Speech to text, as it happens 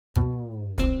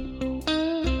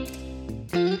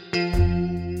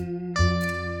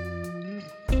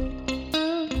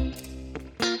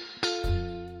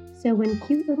So, when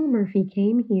cute little Murphy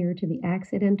came here to the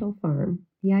accidental farm,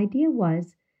 the idea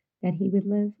was that he would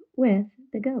live with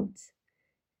the goats,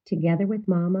 together with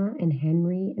Mama and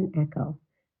Henry and Echo,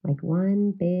 like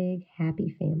one big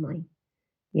happy family.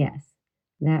 Yes,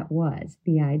 that was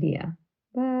the idea,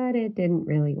 but it didn't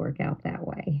really work out that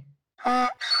way.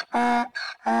 I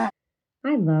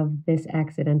love this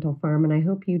accidental farm, and I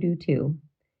hope you do too.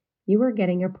 You are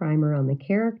getting a primer on the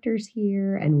characters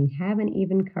here, and we haven't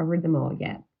even covered them all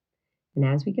yet. And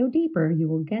as we go deeper, you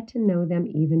will get to know them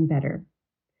even better.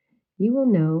 You will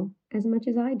know as much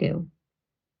as I do.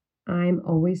 I'm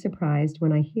always surprised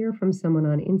when I hear from someone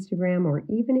on Instagram or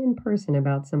even in person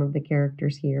about some of the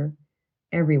characters here.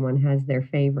 Everyone has their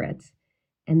favorites,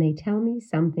 and they tell me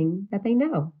something that they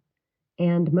know.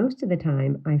 And most of the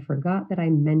time, I forgot that I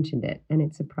mentioned it, and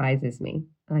it surprises me.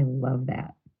 I love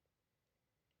that.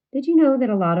 Did you know that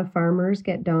a lot of farmers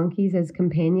get donkeys as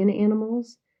companion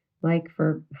animals, like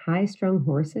for high strung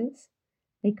horses?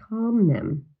 They calm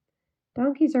them.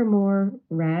 Donkeys are more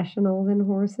rational than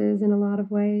horses in a lot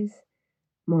of ways.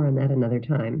 More on that another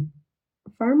time.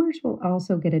 Farmers will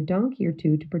also get a donkey or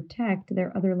two to protect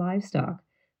their other livestock,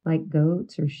 like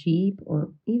goats or sheep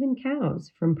or even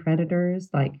cows, from predators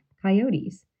like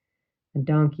coyotes. A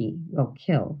donkey will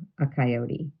kill a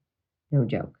coyote. No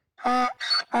joke.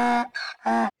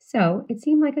 So it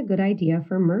seemed like a good idea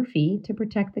for Murphy to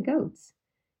protect the goats.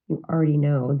 You already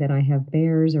know that I have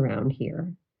bears around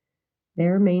here.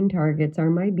 Their main targets are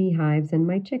my beehives and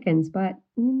my chickens, but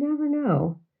you never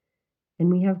know. And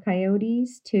we have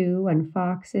coyotes too, and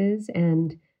foxes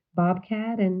and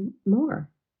bobcat and more.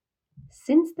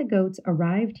 Since the goats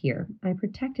arrived here, I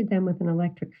protected them with an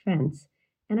electric fence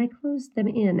and I closed them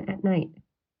in at night,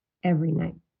 every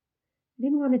night. I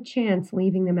didn't want a chance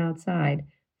leaving them outside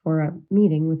for a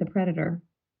meeting with a predator.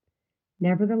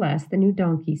 Nevertheless, the new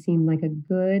donkey seemed like a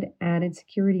good added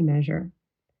security measure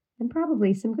and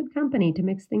probably some good company to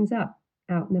mix things up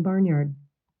out in the barnyard.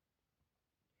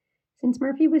 Since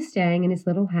Murphy was staying in his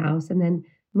little house and then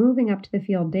moving up to the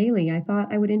field daily, I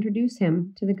thought I would introduce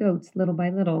him to the goats little by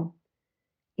little.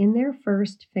 In their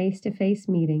first face to face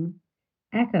meeting,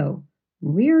 Echo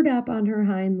reared up on her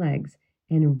hind legs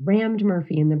and rammed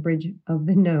Murphy in the bridge of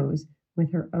the nose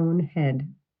with her own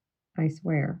head. I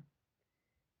swear.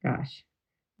 Gosh,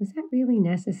 was that really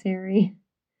necessary?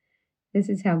 This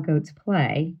is how goats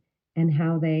play and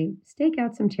how they stake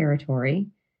out some territory.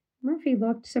 Murphy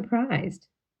looked surprised,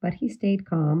 but he stayed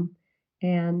calm,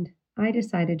 and I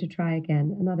decided to try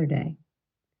again another day.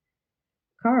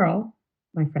 Carl,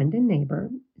 my friend and neighbor,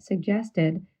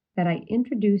 suggested that I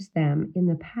introduce them in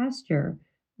the pasture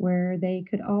where they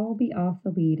could all be off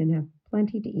the lead and have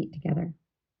plenty to eat together.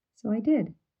 So I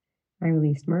did. I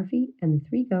released Murphy and the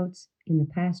three goats in the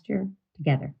pasture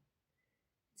together.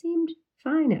 It seemed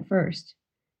fine at first.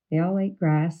 They all ate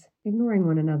grass, ignoring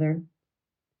one another.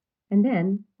 And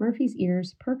then Murphy's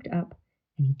ears perked up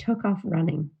and he took off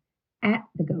running at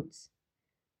the goats.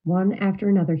 One after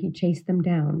another, he chased them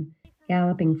down,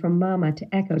 galloping from Mama to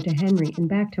Echo to Henry and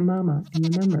back to Mama.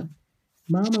 And remember,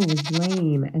 Mama was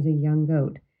lame as a young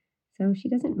goat, so she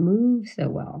doesn't move so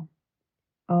well.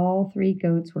 All three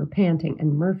goats were panting,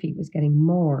 and Murphy was getting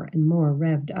more and more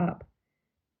revved up.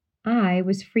 I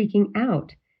was freaking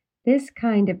out. This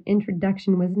kind of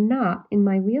introduction was not in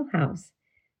my wheelhouse.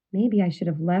 Maybe I should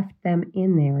have left them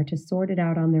in there to sort it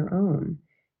out on their own.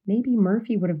 Maybe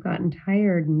Murphy would have gotten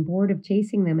tired and bored of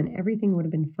chasing them and everything would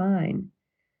have been fine.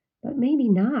 But maybe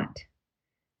not.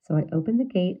 So I opened the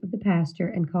gate of the pasture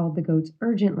and called the goats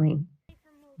urgently.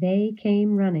 They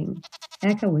came running.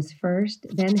 Echo was first,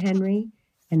 then Henry,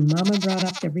 and Mama brought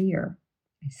up the rear.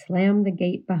 I slammed the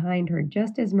gate behind her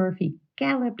just as Murphy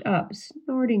galloped up,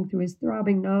 snorting through his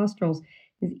throbbing nostrils,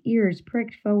 his ears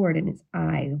pricked forward and his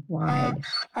eyes wide.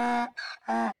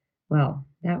 Well,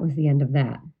 that was the end of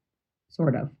that.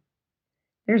 Sort of.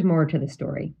 There's more to the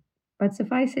story, but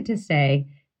suffice it to say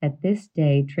that this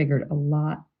day triggered a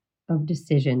lot of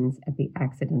decisions at the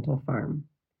accidental farm.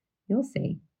 You'll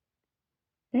see.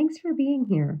 Thanks for being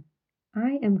here.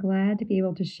 I am glad to be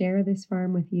able to share this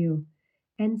farm with you.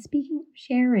 And speaking of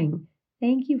sharing,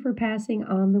 thank you for passing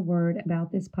on the word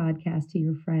about this podcast to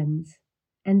your friends.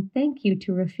 And thank you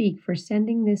to Rafiq for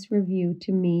sending this review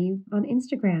to me on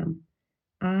Instagram.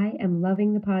 I am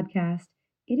loving the podcast.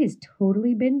 It is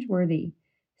totally binge-worthy.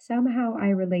 Somehow I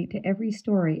relate to every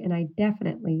story, and I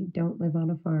definitely don't live on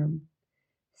a farm.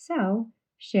 So,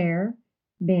 share,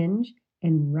 binge,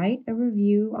 and write a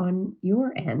review on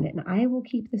your end, and I will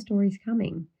keep the stories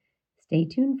coming. Stay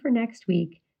tuned for next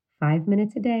week, 5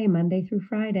 minutes a day, Monday through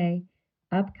Friday.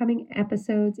 Upcoming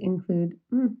episodes include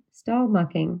stall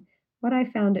mucking, what I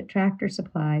found at Tractor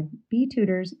Supply, bee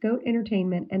tutors, goat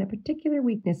entertainment, and a particular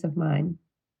weakness of mine.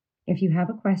 If you have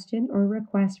a question or a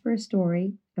request for a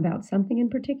story about something in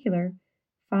particular,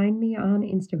 find me on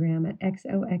Instagram at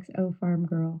XOXO Farm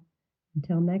Girl.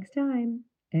 Until next time,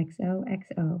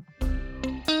 XOXO.